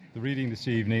The reading this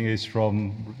evening is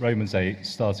from Romans 8,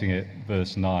 starting at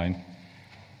verse 9,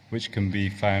 which can be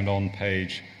found on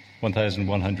page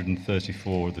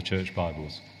 1134 of the Church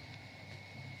Bibles.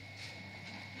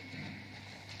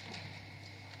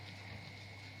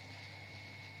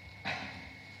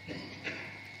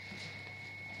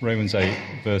 Romans 8,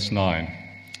 verse 9.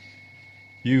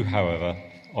 You, however,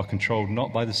 are controlled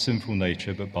not by the sinful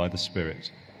nature, but by the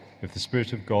Spirit, if the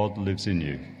Spirit of God lives in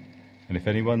you. And if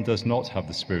anyone does not have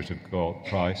the Spirit of God,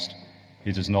 Christ,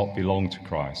 he does not belong to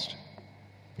Christ.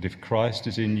 But if Christ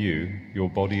is in you, your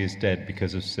body is dead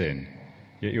because of sin,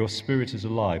 yet your spirit is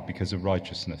alive because of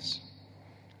righteousness.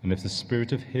 And if the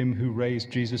Spirit of him who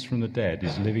raised Jesus from the dead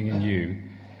is living in you,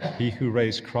 he who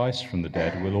raised Christ from the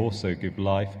dead will also give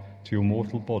life to your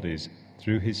mortal bodies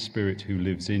through his Spirit who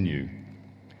lives in you.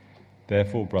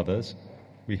 Therefore, brothers,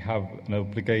 we have an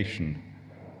obligation,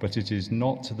 but it is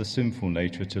not to the sinful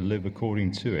nature to live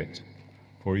according to it.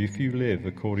 For if you live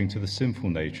according to the sinful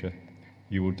nature,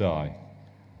 you will die.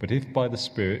 But if by the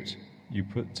Spirit you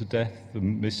put to death the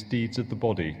misdeeds of the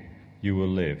body, you will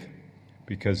live.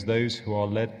 Because those who are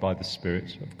led by the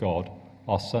Spirit of God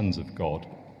are sons of God.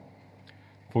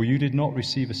 For you did not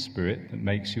receive a spirit that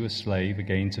makes you a slave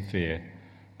again to fear,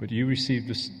 but you received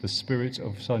the Spirit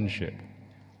of sonship.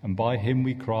 And by him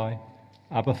we cry,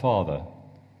 Abba, Father.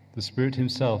 The Spirit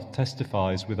himself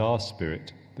testifies with our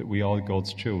spirit that we are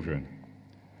God's children.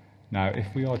 Now,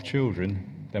 if we are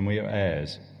children, then we are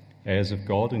heirs, heirs of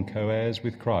God and co-heirs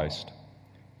with Christ,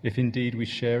 if indeed we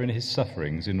share in his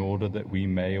sufferings, in order that we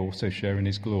may also share in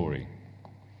his glory.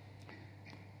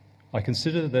 I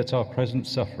consider that our present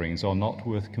sufferings are not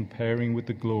worth comparing with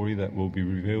the glory that will be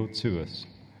revealed to us.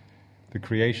 The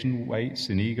creation waits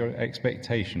in eager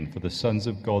expectation for the sons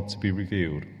of God to be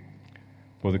revealed.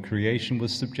 For the creation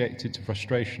was subjected to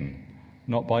frustration,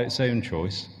 not by its own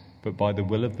choice, but by the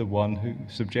will of the one who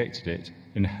subjected it,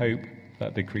 in hope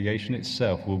that the creation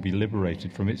itself will be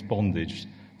liberated from its bondage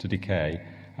to decay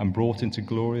and brought into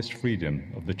glorious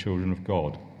freedom of the children of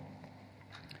God.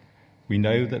 We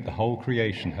know that the whole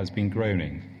creation has been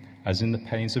groaning, as in the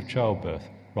pains of childbirth,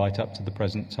 right up to the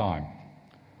present time.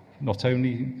 Not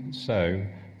only so,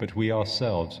 but we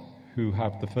ourselves, who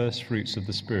have the first fruits of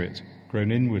the Spirit,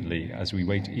 groan inwardly as we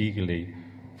wait eagerly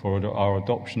for our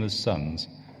adoption as sons,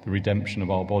 the redemption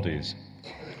of our bodies.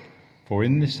 For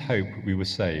in this hope we were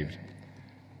saved.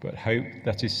 But hope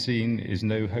that is seen is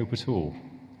no hope at all.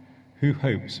 Who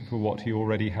hopes for what he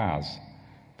already has?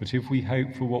 But if we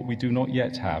hope for what we do not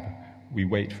yet have, we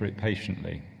wait for it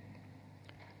patiently.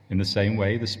 In the same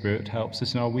way, the Spirit helps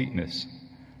us in our weakness.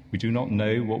 We do not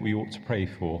know what we ought to pray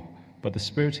for, but the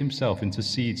Spirit himself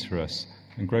intercedes for us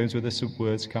and groans with us of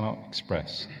words cannot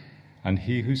express. And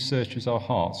he who searches our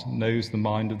hearts knows the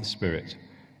mind of the Spirit,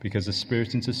 because the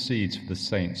Spirit intercedes for the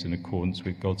saints in accordance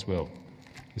with God's will.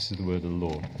 This is the word of the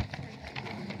Lord.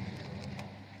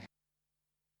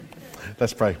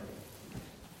 Let's pray.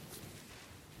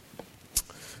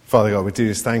 Father God, we do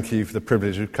just thank you for the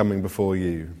privilege of coming before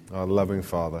you, our loving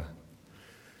Father,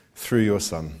 through your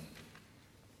Son.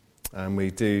 And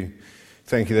we do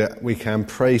thank you that we can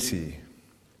pray to you.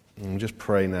 And we just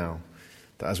pray now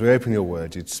that as we open your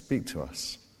word, you'd speak to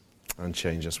us and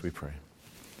change us, we pray.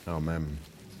 Amen.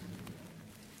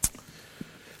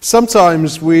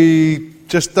 Sometimes we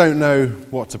just don't know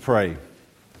what to pray,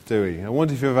 do we? I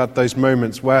wonder if you've had those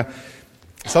moments where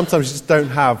sometimes you just don't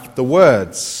have the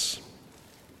words.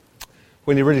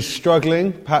 When you're really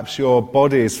struggling, perhaps your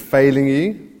body is failing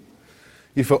you.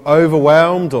 You feel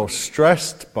overwhelmed or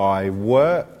stressed by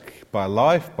work, by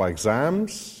life, by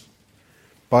exams,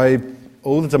 by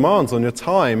all the demands on your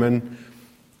time, and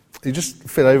you just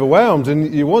feel overwhelmed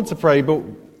and you want to pray, but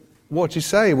what do you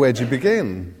say? Where do you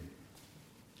begin?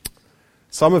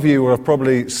 Some of you will have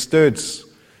probably stood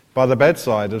by the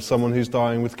bedside of someone who's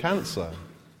dying with cancer.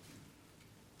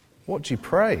 What do you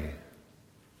pray?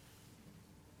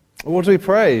 What do we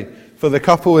pray for the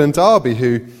couple in Derby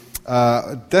who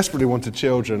desperately wanted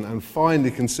children and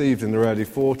finally conceived in their early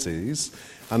 40s,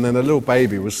 and then a little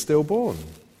baby was stillborn?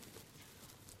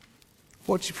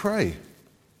 What do you pray?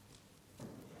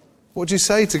 What do you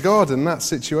say to God in that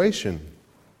situation?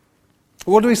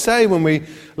 What do we say when we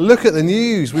look at the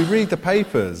news, we read the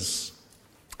papers,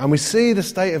 and we see the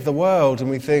state of the world, and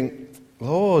we think,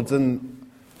 Lord, and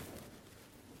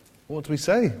what do we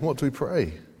say? What do we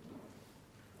pray?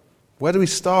 Where do we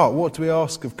start? What do we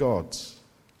ask of God?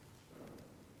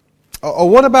 Or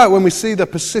what about when we see the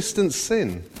persistent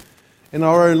sin in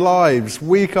our own lives,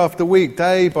 week after week,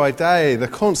 day by day, the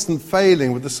constant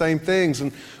failing with the same things?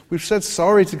 And we've said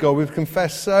sorry to God, we've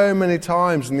confessed so many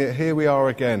times, and yet here we are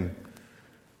again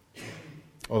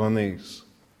on our knees,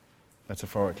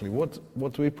 metaphorically,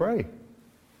 what do we pray? I'm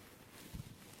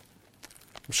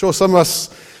sure some of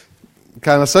us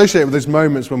can associate with those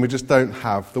moments when we just don't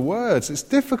have the words. It's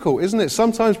difficult, isn't it?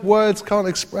 Sometimes words can't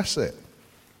express it.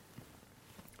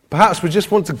 Perhaps we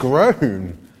just want to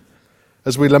groan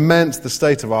as we lament the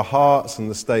state of our hearts and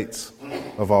the state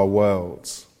of our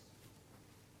worlds.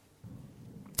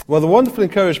 Well, the wonderful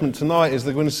encouragement tonight is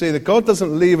that we're going to see that God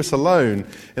doesn't leave us alone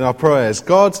in our prayers.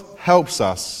 God helps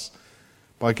us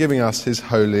by giving us his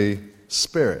Holy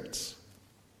Spirit.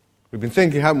 We've been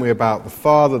thinking, haven't we, about the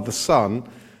Father, the Son,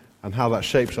 and how that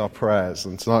shapes our prayers.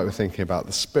 And tonight we're thinking about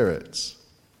the Spirit.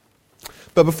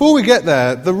 But before we get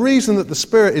there, the reason that the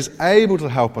Spirit is able to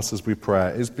help us as we pray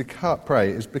is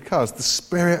because the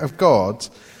Spirit of God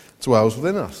dwells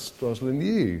within us, dwells within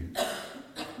you.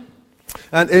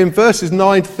 And in verses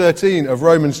 9 to 13 of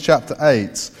Romans chapter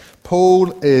 8,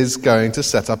 Paul is going to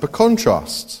set up a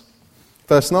contrast.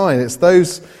 Verse 9, it's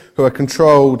those who are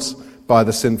controlled by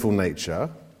the sinful nature,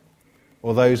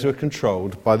 or those who are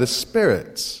controlled by the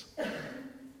Spirit.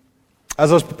 As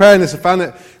I was preparing this, I found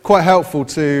it quite helpful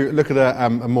to look at a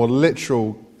more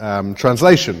literal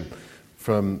translation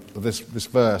from this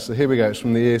verse. So here we go, it's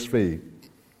from the ESV.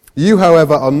 You,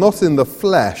 however, are not in the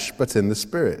flesh, but in the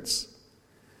Spirit,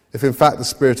 if in fact the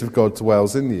Spirit of God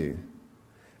dwells in you.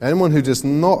 Anyone who does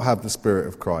not have the Spirit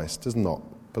of Christ does not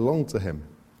belong to him.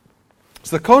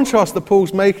 So the contrast that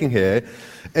Paul's making here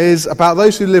is about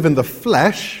those who live in the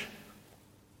flesh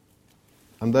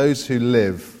and those who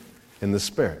live in the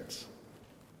Spirit.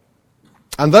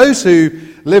 And those who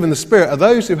live in the Spirit are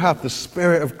those who have the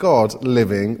Spirit of God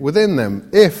living within them.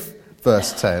 If,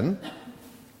 verse 10,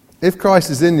 if Christ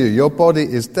is in you, your body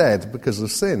is dead because of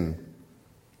sin,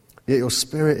 yet your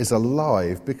spirit is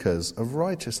alive because of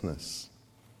righteousness.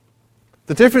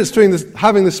 The difference between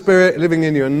having the Spirit living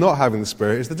in you and not having the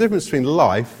Spirit is the difference between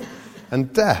life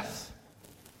and death.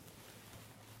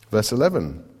 Verse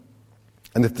 11.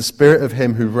 And if the Spirit of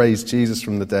him who raised Jesus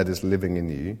from the dead is living in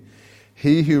you,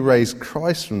 he who raised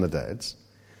Christ from the dead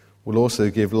will also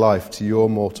give life to your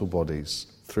mortal bodies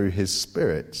through his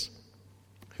Spirit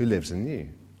who lives in you.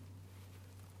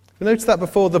 You noticed that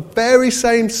before? The very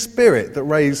same Spirit that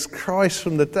raised Christ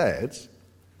from the dead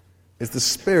is the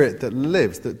Spirit that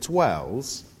lives, that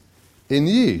dwells in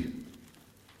you.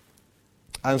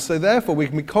 And so therefore we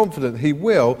can be confident he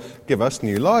will give us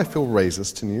new life. He'll raise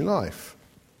us to new life.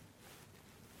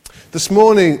 This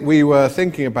morning we were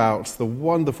thinking about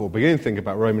beginning to think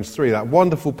about Romans 3, that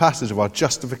wonderful passage of our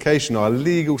justification, our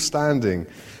legal standing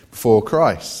before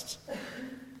Christ.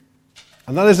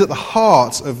 And that is at the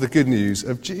heart of the good news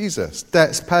of Jesus.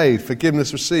 Debts paid,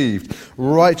 forgiveness received,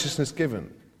 righteousness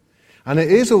given. And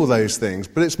it is all those things,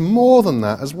 but it's more than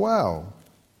that as well.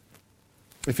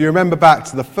 If you remember back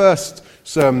to the first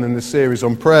sermon in the series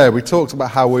on prayer, we talked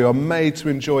about how we are made to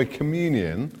enjoy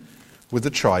communion with the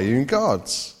triune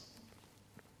gods.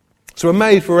 So we're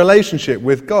made for a relationship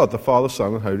with God, the Father,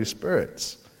 Son, and Holy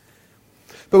Spirit.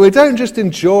 But we don't just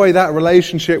enjoy that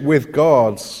relationship with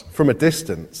God from a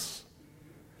distance,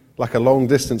 like a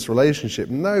long-distance relationship.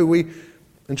 No, we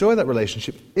enjoy that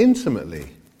relationship intimately.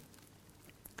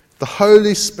 The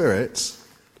Holy Spirit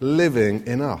living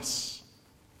in us.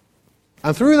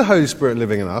 And through the Holy Spirit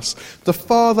living in us, the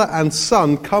Father and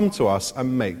Son come to us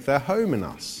and make their home in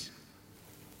us.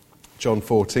 John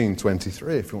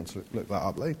 14:23, if you want to look that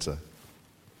up later.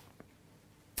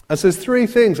 And so there's three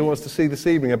things I want us to see this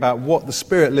evening about what the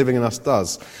Spirit living in us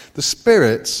does. The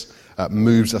Spirit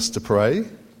moves us to pray.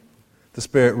 The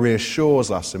Spirit reassures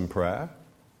us in prayer.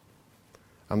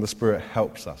 And the Spirit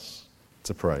helps us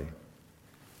to pray.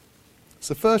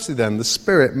 So firstly then, the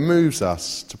Spirit moves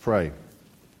us to pray.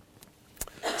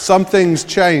 Some things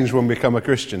change when we become a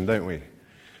Christian, don't we?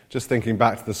 Just thinking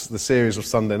back to the series of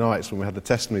Sunday nights when we had the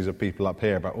testimonies of people up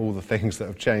here about all the things that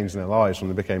have changed in their lives when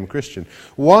they became a Christian.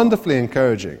 Wonderfully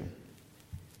encouraging.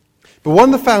 But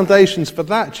one of the foundations for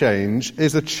that change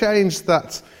is a change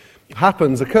that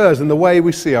occurs in the way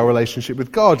we see our relationship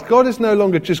with God. God is no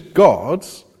longer just God.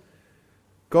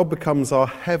 God becomes our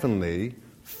heavenly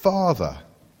Father.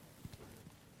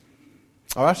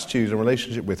 Our attitude and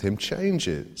relationship with him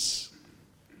changes.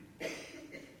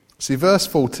 See, verse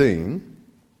 14,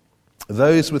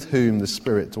 those with whom the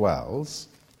Spirit dwells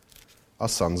are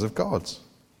sons of God.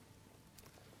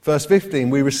 Verse 15,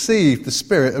 we receive the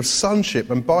spirit of sonship,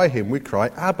 and by him we cry,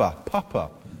 Abba, Papa,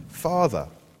 Father.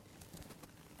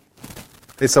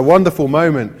 It's a wonderful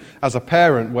moment as a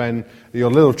parent when your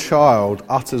little child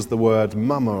utters the word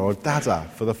mama or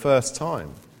dada for the first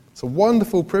time. It's a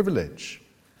wonderful privilege.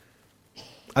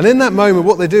 And in that moment,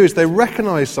 what they do is they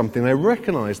recognize something. They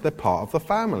recognize they're part of the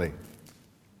family.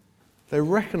 They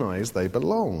recognize they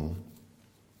belong.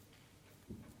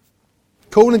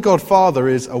 Calling God Father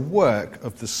is a work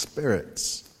of the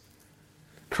Spirit.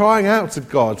 Crying out to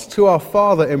God, to our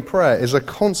Father in prayer, is a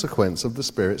consequence of the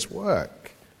Spirit's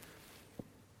work.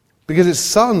 Because its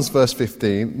sons, verse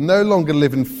 15, no longer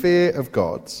live in fear of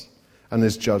God and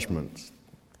his judgment,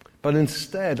 but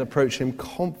instead approach him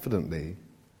confidently.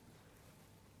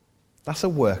 That's a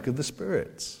work of the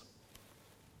Spirit.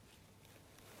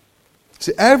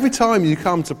 See, every time you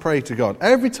come to pray to God,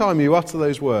 every time you utter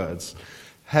those words,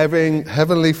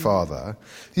 Heavenly Father,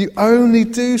 you only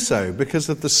do so because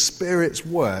of the Spirit's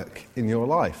work in your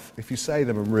life, if you say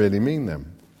them and really mean them.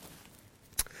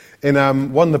 In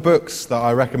one of the books that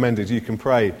I recommended, You Can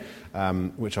Pray,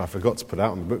 which I forgot to put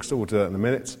out on the bookstore, we'll do that in a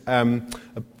minute,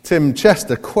 Tim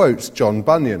Chester quotes John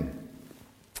Bunyan,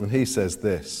 and he says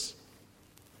this: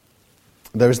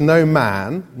 "There is no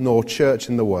man nor church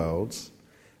in the world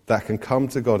that can come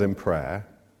to God in prayer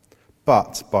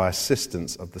but by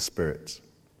assistance of the Spirit.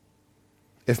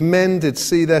 If men did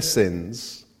see their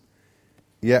sins,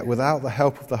 yet without the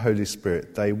help of the Holy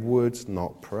Spirit, they would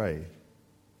not pray.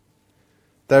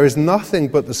 There is nothing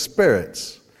but the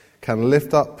Spirit can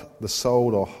lift up the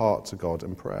soul or heart to God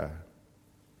in prayer.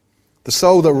 The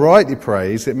soul that rightly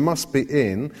prays, it must be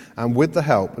in and with the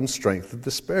help and strength of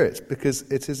the Spirit, because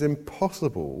it is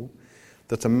impossible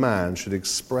that a man should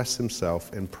express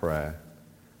himself in prayer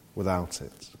without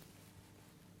it."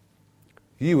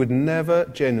 You would never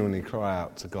genuinely cry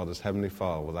out to God as Heavenly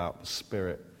Father without the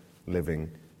Spirit living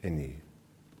in you.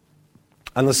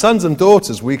 And the sons and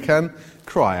daughters, we can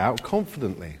cry out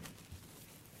confidently.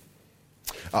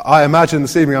 I imagine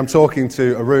this evening I'm talking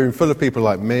to a room full of people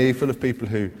like me, full of people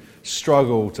who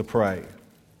struggle to pray.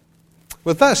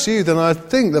 Well, if that's you, then I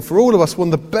think that for all of us,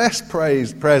 one of the best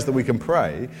prayers that we can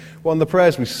pray, one of the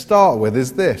prayers we start with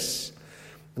is this: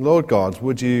 Lord God,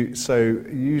 would you so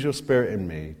use your Spirit in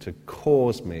me to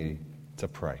cause me to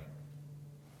pray?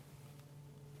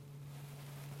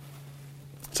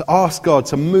 To ask God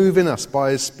to move in us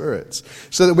by his Spirit,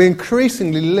 so that we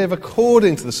increasingly live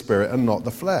according to the Spirit and not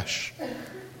the flesh.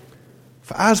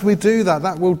 For as we do that,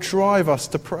 that will drive us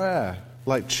to prayer,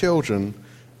 like children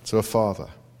to a father.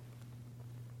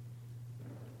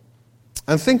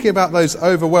 And thinking about those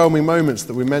overwhelming moments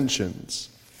that we mentioned,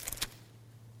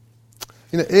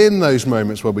 in those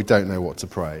moments where we don't know what to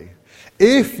pray,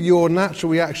 if your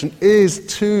natural reaction is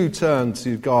to turn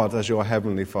to God as your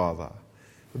Heavenly Father,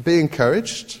 be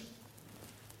encouraged.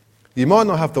 You might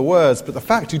not have the words, but the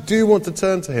fact you do want to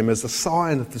turn to him is a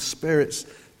sign of the Spirit's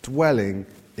dwelling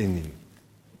in you.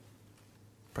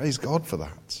 Praise God for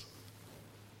that.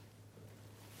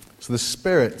 So the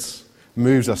Spirit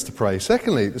moves us to pray.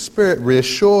 Secondly, the Spirit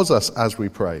reassures us as we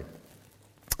pray.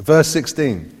 Verse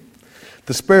 16.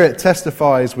 The Spirit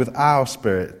testifies with our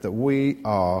spirit that we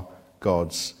are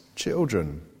God's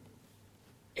children.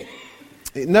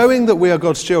 Knowing that we are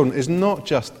God's children is not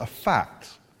just a fact.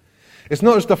 It's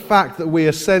not just a fact that we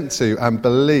assent to and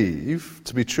believe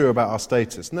to be true about our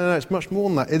status. No, it's much more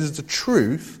than that. It is the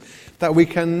truth that we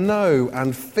can know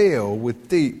and feel with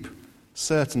deep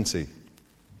certainty.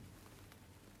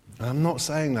 And I'm not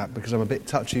saying that because I'm a bit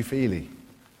touchy-feely.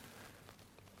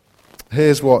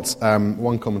 Here's what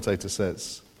one commentator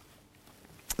says.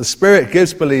 The Spirit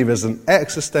gives believers an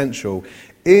existential,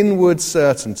 inward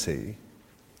certainty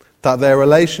that their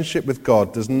relationship with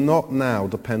God does not now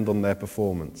depend on their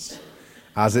performance,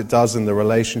 as it does in the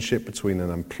relationship between an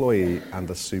employee and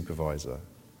a supervisor.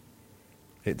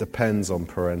 It depends on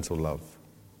parental love.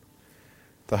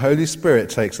 The Holy Spirit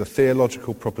takes a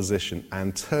theological proposition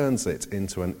and turns it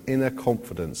into an inner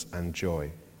confidence and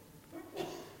joy.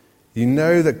 You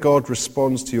know that God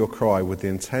responds to your cry with the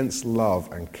intense love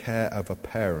and care of a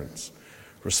parent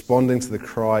responding to the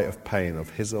cry of pain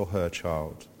of his or her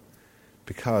child,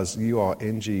 because you are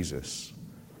in Jesus,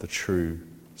 the true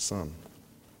Son.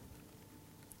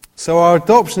 So our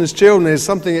adoption as children is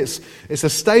something, it's a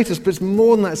status, but it's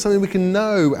more than that. It's something we can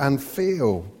know and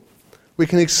feel. We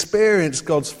can experience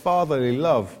God's fatherly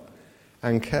love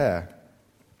and care.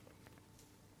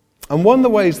 And one of the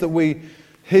ways that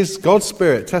God's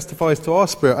Spirit testifies to our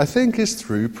spirit, I think, is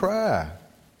through prayer.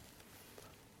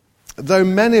 Though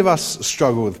many of us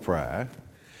struggle with prayer,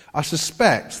 I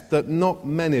suspect that not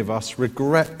many of us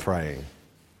regret praying.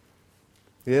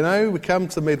 We come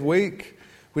to midweek,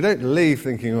 we don't leave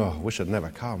thinking, oh, I wish I'd never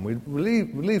come. We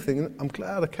leave thinking, I'm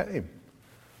glad I came.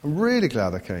 I'm really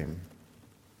glad I came.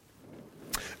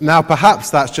 Now,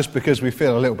 perhaps that's just because we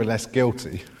feel a little bit less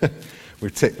guilty.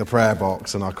 We've ticked the prayer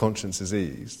box and our conscience is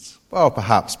eased. Well,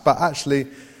 perhaps, but actually,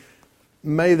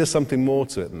 maybe there's something more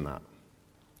to it than that.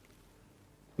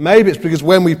 Maybe it's because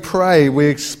when we pray, we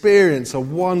experience a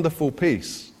wonderful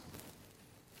peace.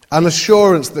 An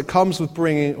assurance that comes with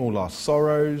bringing all our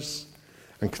sorrows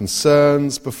and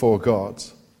concerns before God,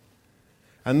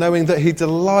 and knowing that he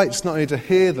delights not only to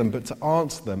hear them, but to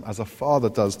answer them as a father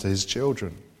does to his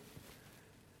children.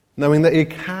 Knowing that he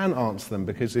can answer them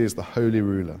because he is the holy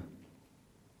ruler.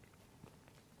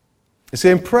 You see,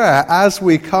 in prayer, as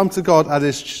we come to God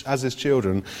as his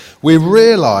children, we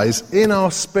realize in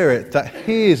our spirit that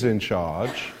he is in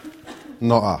charge,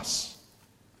 not us.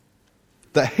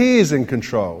 That he is in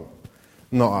control,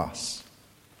 not us.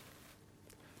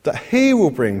 That he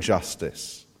will bring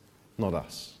justice, not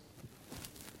us.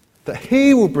 That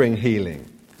he will bring healing,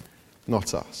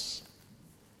 not us.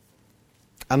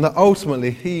 And that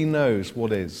ultimately he knows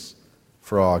what is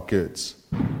for our goods.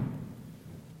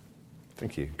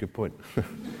 Thank you. Good point.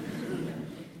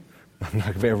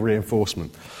 Like a bit of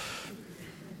reinforcement.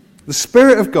 The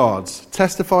Spirit of God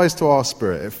testifies to our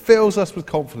spirit. It fills us with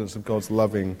confidence of God's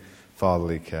loving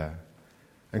fatherly care.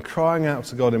 And crying out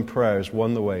to God in prayer is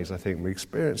one of the ways I think we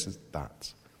experience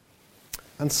that.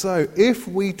 And so, if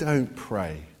we don't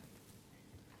pray,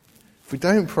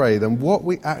 then what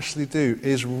we actually do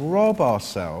is rob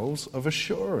ourselves of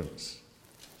assurance.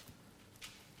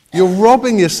 You're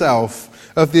robbing yourself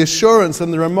of the assurance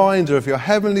and the reminder of your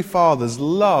Heavenly Father's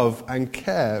love and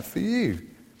care for you.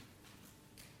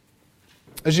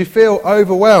 As you feel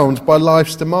overwhelmed by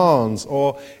life's demands,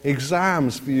 or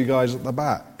exams for you guys at the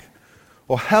back,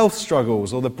 or health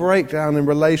struggles, or the breakdown in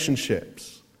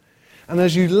relationships, and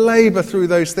as you labour through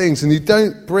those things and you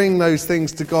don't bring those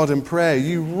things to God in prayer,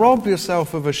 you rob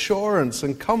yourself of assurance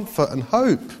and comfort and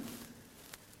hope.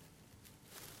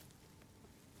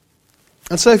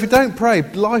 And so if you don't pray,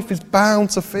 life is bound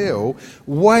to feel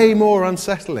way more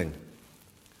unsettling,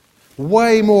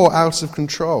 way more out of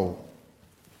control.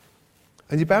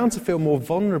 And you're bound to feel more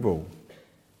vulnerable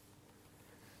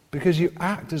because you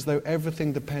act as though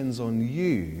everything depends on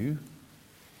you,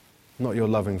 not your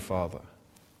loving Father.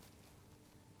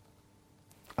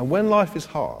 And when life is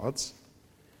hard,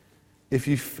 if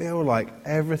you feel like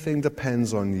everything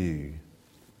depends on you,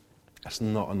 that's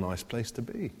not a nice place to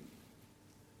be.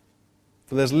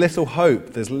 For there's little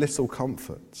hope, there's little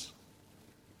comfort.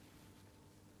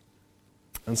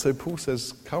 And so Paul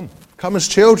says, come as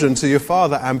children to your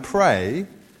Father and pray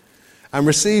and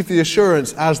receive the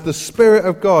assurance as the Spirit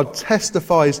of God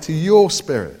testifies to your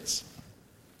spirits.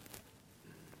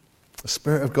 The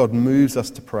Spirit of God moves us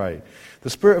to pray. The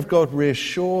Spirit of God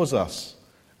reassures us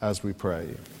as we pray.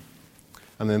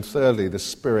 And then thirdly, the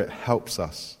Spirit helps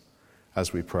us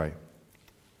as we pray.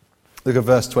 Look at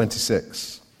verse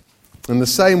 26. In the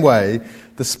same way,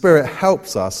 the Spirit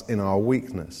helps us in our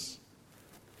weakness.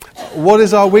 What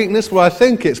is our weakness? Well, I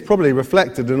think it's probably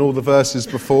reflected in all the verses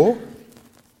before.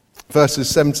 Verses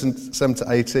 17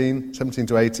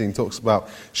 to 18 talks about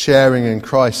sharing in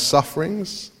Christ's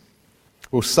sufferings.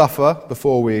 We'll suffer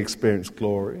before we experience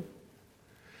glory.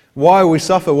 Why will we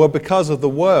suffer? Well, because of the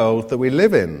world that we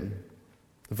live in.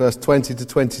 Verse 20 to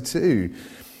 22.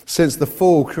 Since the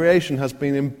fall, creation has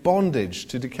been in bondage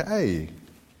to decay.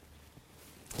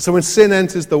 So when sin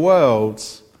enters the world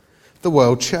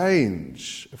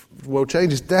changes. The world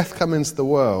changes, death comes into the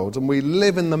world, and we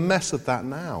live in the mess of that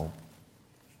now.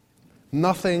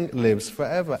 Nothing lives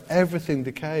forever. Everything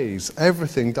decays.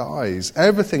 Everything dies.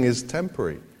 Everything is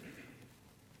temporary.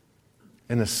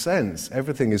 In a sense,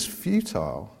 everything is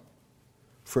futile.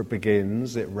 For it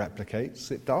begins, it replicates,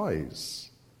 it dies.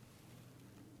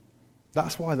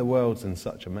 That's why the world's in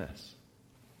such a mess.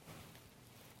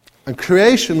 And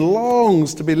creation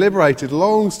longs to be liberated,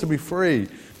 longs to be free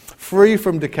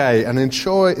from decay, and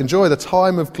enjoy the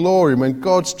time of glory when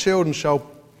God's children shall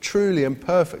truly and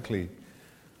perfectly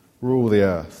rule the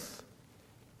earth.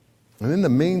 And in the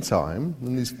meantime,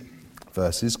 in these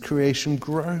verses, creation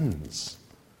groans.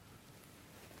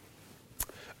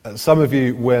 Some of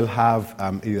you will have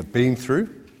either been through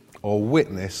or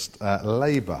witnessed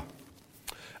labour.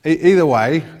 Either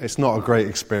way, it's not a great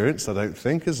experience, I don't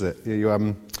think, is it?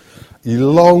 You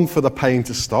long for the pain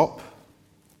to stop.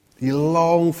 You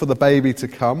long for the baby to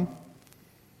come.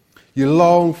 You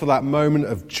long for that moment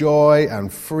of joy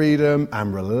and freedom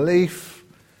and relief.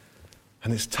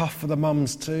 And it's tough for the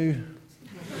mums too.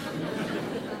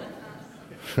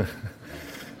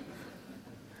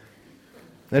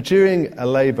 Now, during a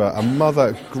labour, a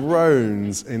mother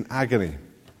groans in agony,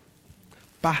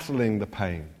 battling the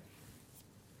pain,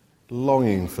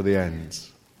 longing for the end.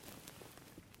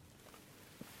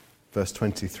 Verse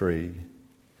 23,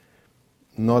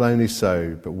 not only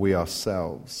so, but we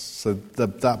ourselves. So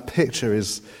that picture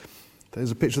is,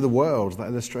 there's a picture of the world, that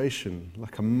illustration,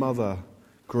 like a mother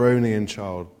groaning in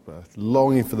childbirth,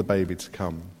 longing for the baby to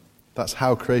come. That's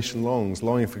how creation longs,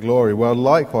 longing for glory. Well,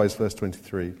 likewise, verse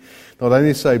 23, not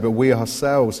only so, but we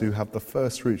ourselves who have the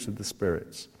first fruits of the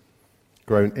Spirit,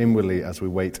 groan inwardly as we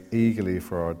wait eagerly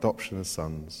for our adoption as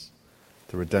sons,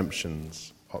 the redemption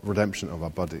of our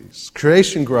bodies.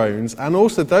 Creation groans, and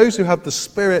also those who have the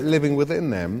Spirit living within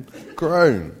them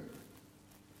groan.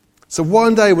 So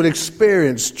one day we'll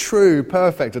experience true,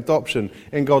 perfect adoption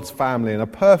in God's family in a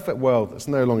perfect world that's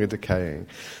no longer decaying.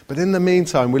 But in the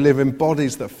meantime, we live in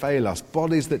bodies that fail us,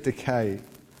 bodies that decay,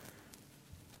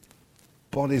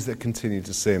 bodies that continue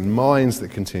to sin, minds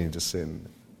that continue to sin.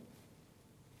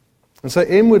 And so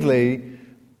inwardly,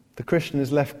 the Christian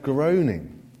is left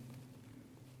groaning.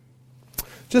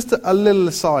 Just a little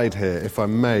aside here, if I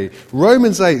may.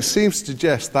 Romans 8 seems to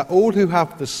suggest that all who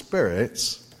have the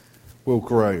Spirit will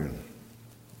groan.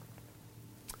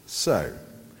 So,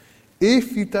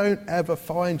 if you don't ever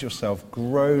find yourself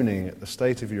groaning at the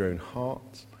state of your own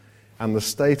heart and the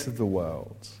state of the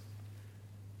world,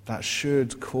 that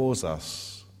should cause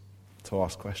us to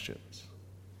ask questions.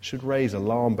 It should raise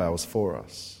alarm bells for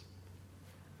us.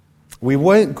 We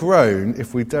won't groan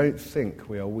if we don't think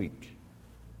we are weak.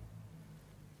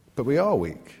 But we are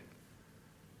weak.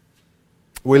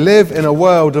 We live in a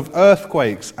world of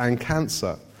earthquakes and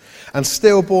cancer, and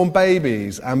stillborn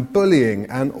babies, and bullying,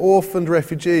 and orphaned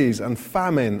refugees, and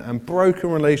famine, and broken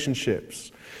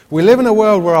relationships. We live in a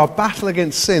world where our battle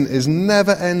against sin is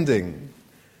never ending,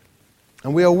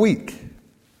 and we are weak.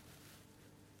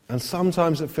 And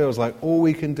sometimes it feels like all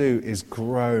we can do is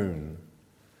groan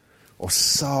or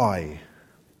sigh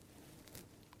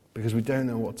because we don't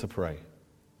know what to pray.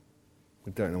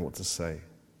 We don't know what to say.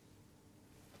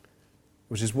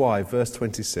 Which is why, verse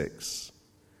 26,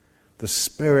 the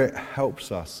Spirit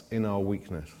helps us in our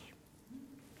weakness,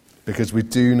 because we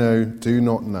do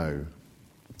not know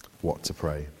what to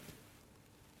pray.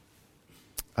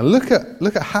 And look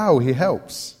at how he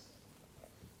helps.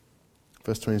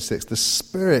 Verse 26, the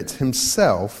Spirit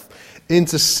himself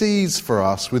intercedes for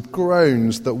us with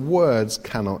groans that words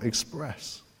cannot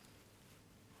express.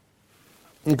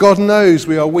 And God knows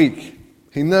we are weak.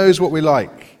 He knows what we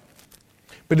like.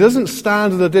 But he doesn't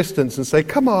stand at a distance and say,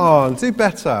 come on, do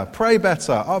better, pray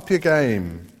better, up your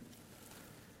game.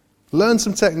 Learn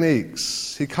some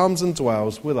techniques. He comes and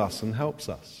dwells with us and helps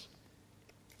us.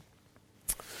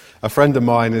 A friend of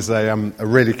mine is a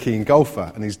really keen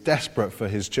golfer, and he's desperate for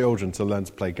his children to learn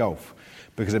to play golf,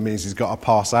 because it means he's got to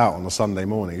pass out on a Sunday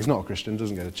morning. He's not a Christian,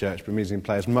 doesn't go to church, but it means he can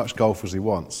play as much golf as he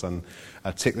wants and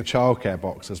tick the childcare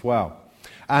box as well.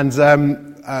 And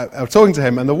I was talking to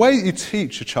him, and the way you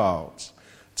teach a child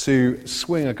to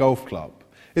swing a golf club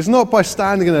is not by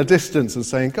standing in a distance and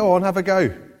saying, go on, have a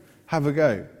go.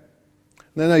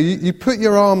 No, you put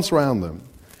your arms around them,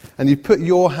 and you put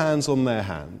your hands on their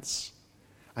hands,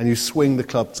 and you swing the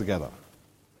club together.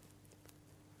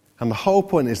 And the whole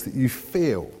point is that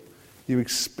you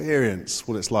experience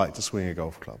what it's like to swing a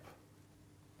golf club.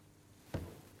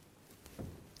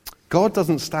 God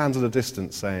doesn't stand at a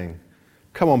distance saying,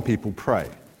 come on people, pray.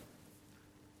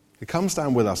 He comes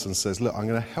down with us and says, look, I'm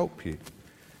going to help you.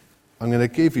 I'm going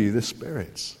to give you the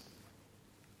Spirit.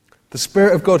 The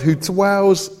Spirit of God who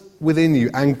dwells within you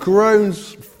and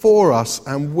groans for us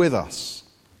and with us.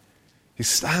 He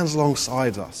stands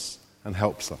alongside us and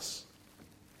helps us.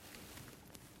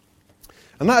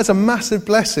 And that is a massive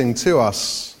blessing to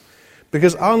us,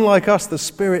 because unlike us, the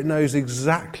Spirit knows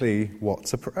exactly what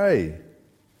to pray.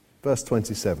 Verse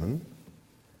 27,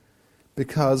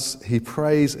 because he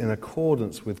prays in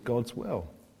accordance with God's will.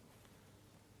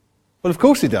 Well, of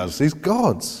course he does. He's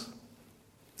God.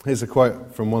 Here's a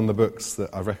quote from one of the books that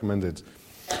I've recommended.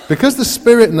 Because the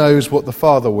Spirit knows what the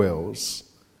Father wills,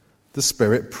 the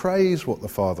Spirit prays what the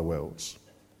Father wills.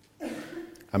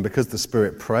 And because the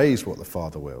Spirit prays what the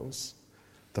Father wills,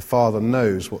 the Father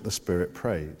knows what the Spirit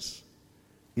prays,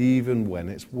 even when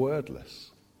it's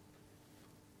wordless.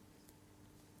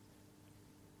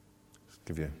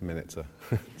 Give you a minute to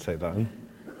take that in.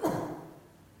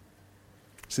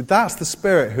 See, that's the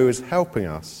Spirit who is helping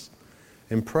us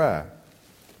in prayer.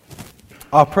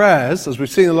 Our prayers, as we've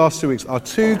seen in the last 2 weeks, are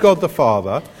to God the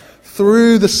Father,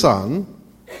 through the Son,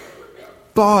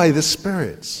 by the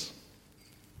Spirit.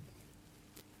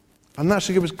 And that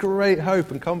should give us great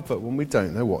hope and comfort when we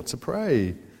don't know what to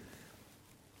pray.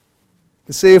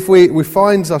 You see, if we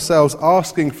find ourselves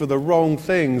asking for the wrong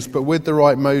things, but with the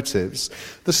right motives,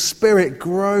 the Spirit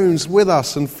groans with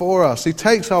us and for us. He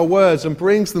takes our words and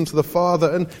brings them to the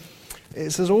Father, and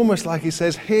it's almost like he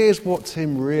says, here's what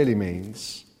Tim really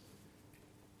means.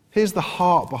 Here's the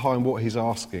heart behind what he's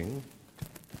asking.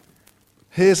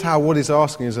 Here's how what he's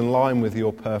asking is in line with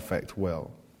your perfect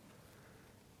will.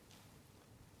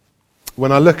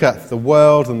 when I look at the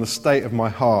world and the state of my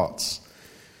heart,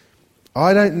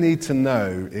 I don't need to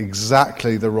know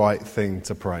exactly the right thing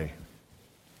to pray.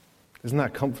 Isn't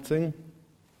that comforting?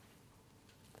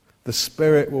 The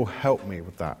Spirit will help me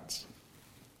with that.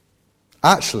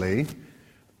 Actually,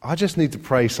 I just need to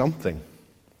pray something.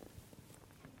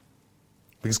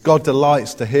 Because God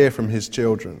delights to hear from his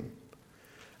children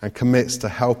and commits to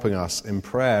helping us in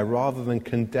prayer rather than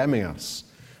condemning us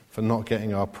for not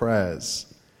getting our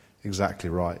prayers exactly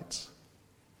right.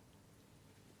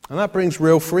 And that brings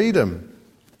real freedom.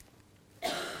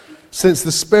 Since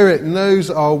the Spirit knows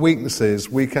our weaknesses,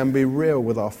 we can be real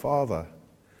with our Father,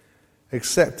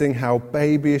 accepting how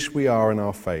babyish we are in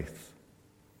our faith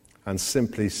and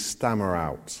simply stammer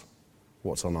out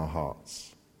what's on our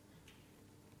hearts.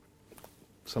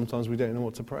 Sometimes we don't know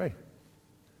what to pray.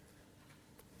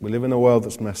 We live in a world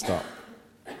that's messed up.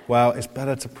 Well, it's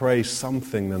better to pray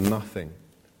something than nothing,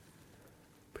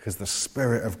 because the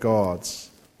Spirit of God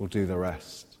will do the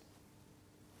rest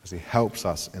as he helps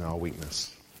us in our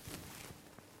weakness.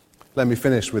 Let me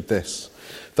finish with this.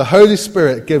 The Holy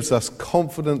Spirit gives us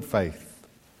confident faith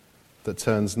that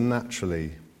turns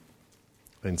naturally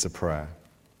into prayer.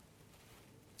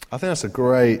 I think that's a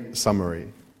great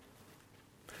summary.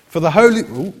 For the Holy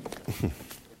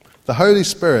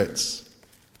Spirit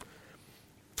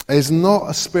is not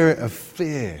a spirit of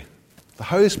fear. The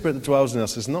Holy Spirit that dwells in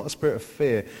us is not a spirit of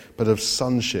fear, but of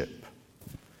sonship.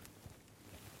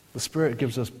 The Spirit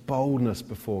gives us boldness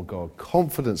before God,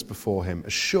 confidence before him,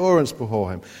 assurance before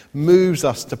him, moves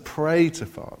us to pray to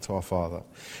our Father.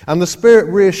 And the Spirit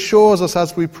reassures us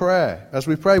as we pray.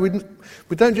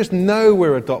 We don't just know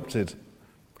we're adopted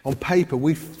on paper.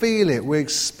 We feel it, we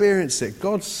experience it.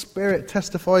 God's Spirit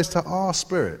testifies to our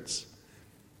spirits.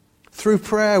 Through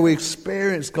prayer, we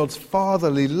experience God's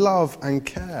fatherly love and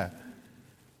care.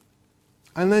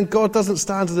 And then God doesn't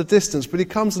stand at a distance, but he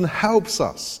comes and helps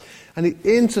us. And he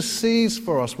intercedes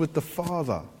for us with the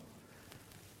Father.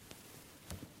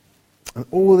 And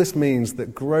all this means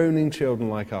that groaning children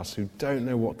like us who don't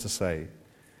know what to say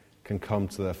can come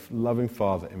to their loving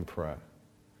Father in prayer,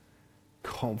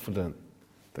 confident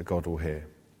that God will hear.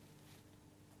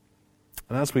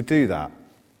 And as we do that,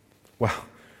 well,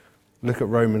 look at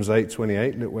Romans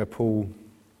 8:28. Look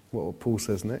what Paul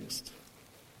says next.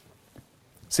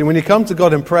 See, when you come to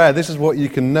God in prayer, this is what you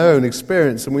can know and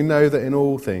experience, and we know that in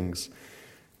all things,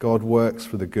 God works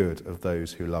for the good of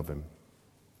those who love him,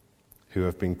 who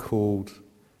have been called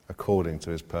according to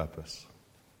his purpose.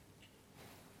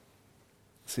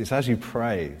 See, it's as you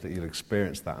pray that you'll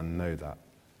experience that and know that.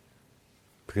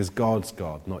 Because God's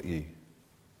God, not you.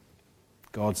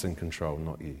 God's in control,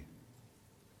 not you.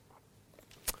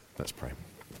 Let's pray.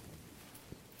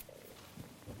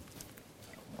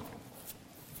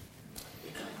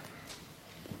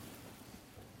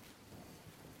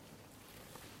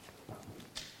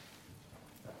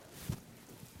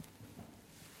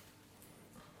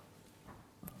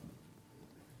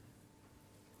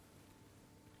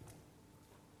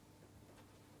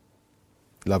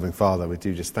 Loving Father, we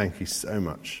do just thank you so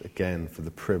much again for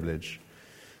the privilege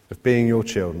of being your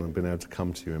children and being able to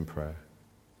come to you in prayer.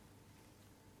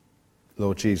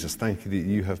 Lord Jesus, thank you that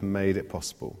you have made it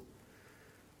possible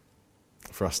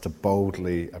for us to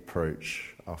boldly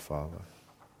approach our Father.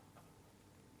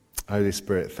 Holy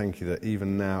Spirit, thank you that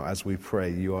even now as we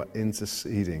pray, you are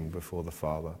interceding before the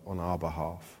Father on our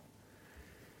behalf,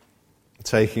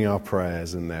 taking our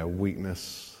prayers in their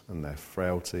weakness and their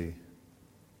frailty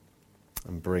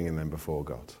and bringing them before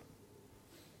God.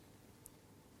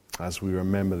 As we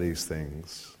remember these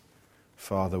things,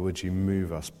 Father, would you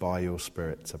move us by your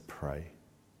Spirit to pray,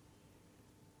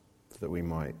 so that we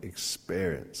might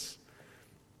experience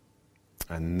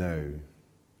and know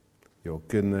your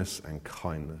goodness and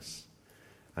kindness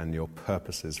and your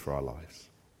purposes for our lives.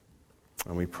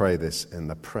 And we pray this in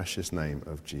the precious name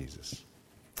of Jesus.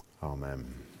 Amen.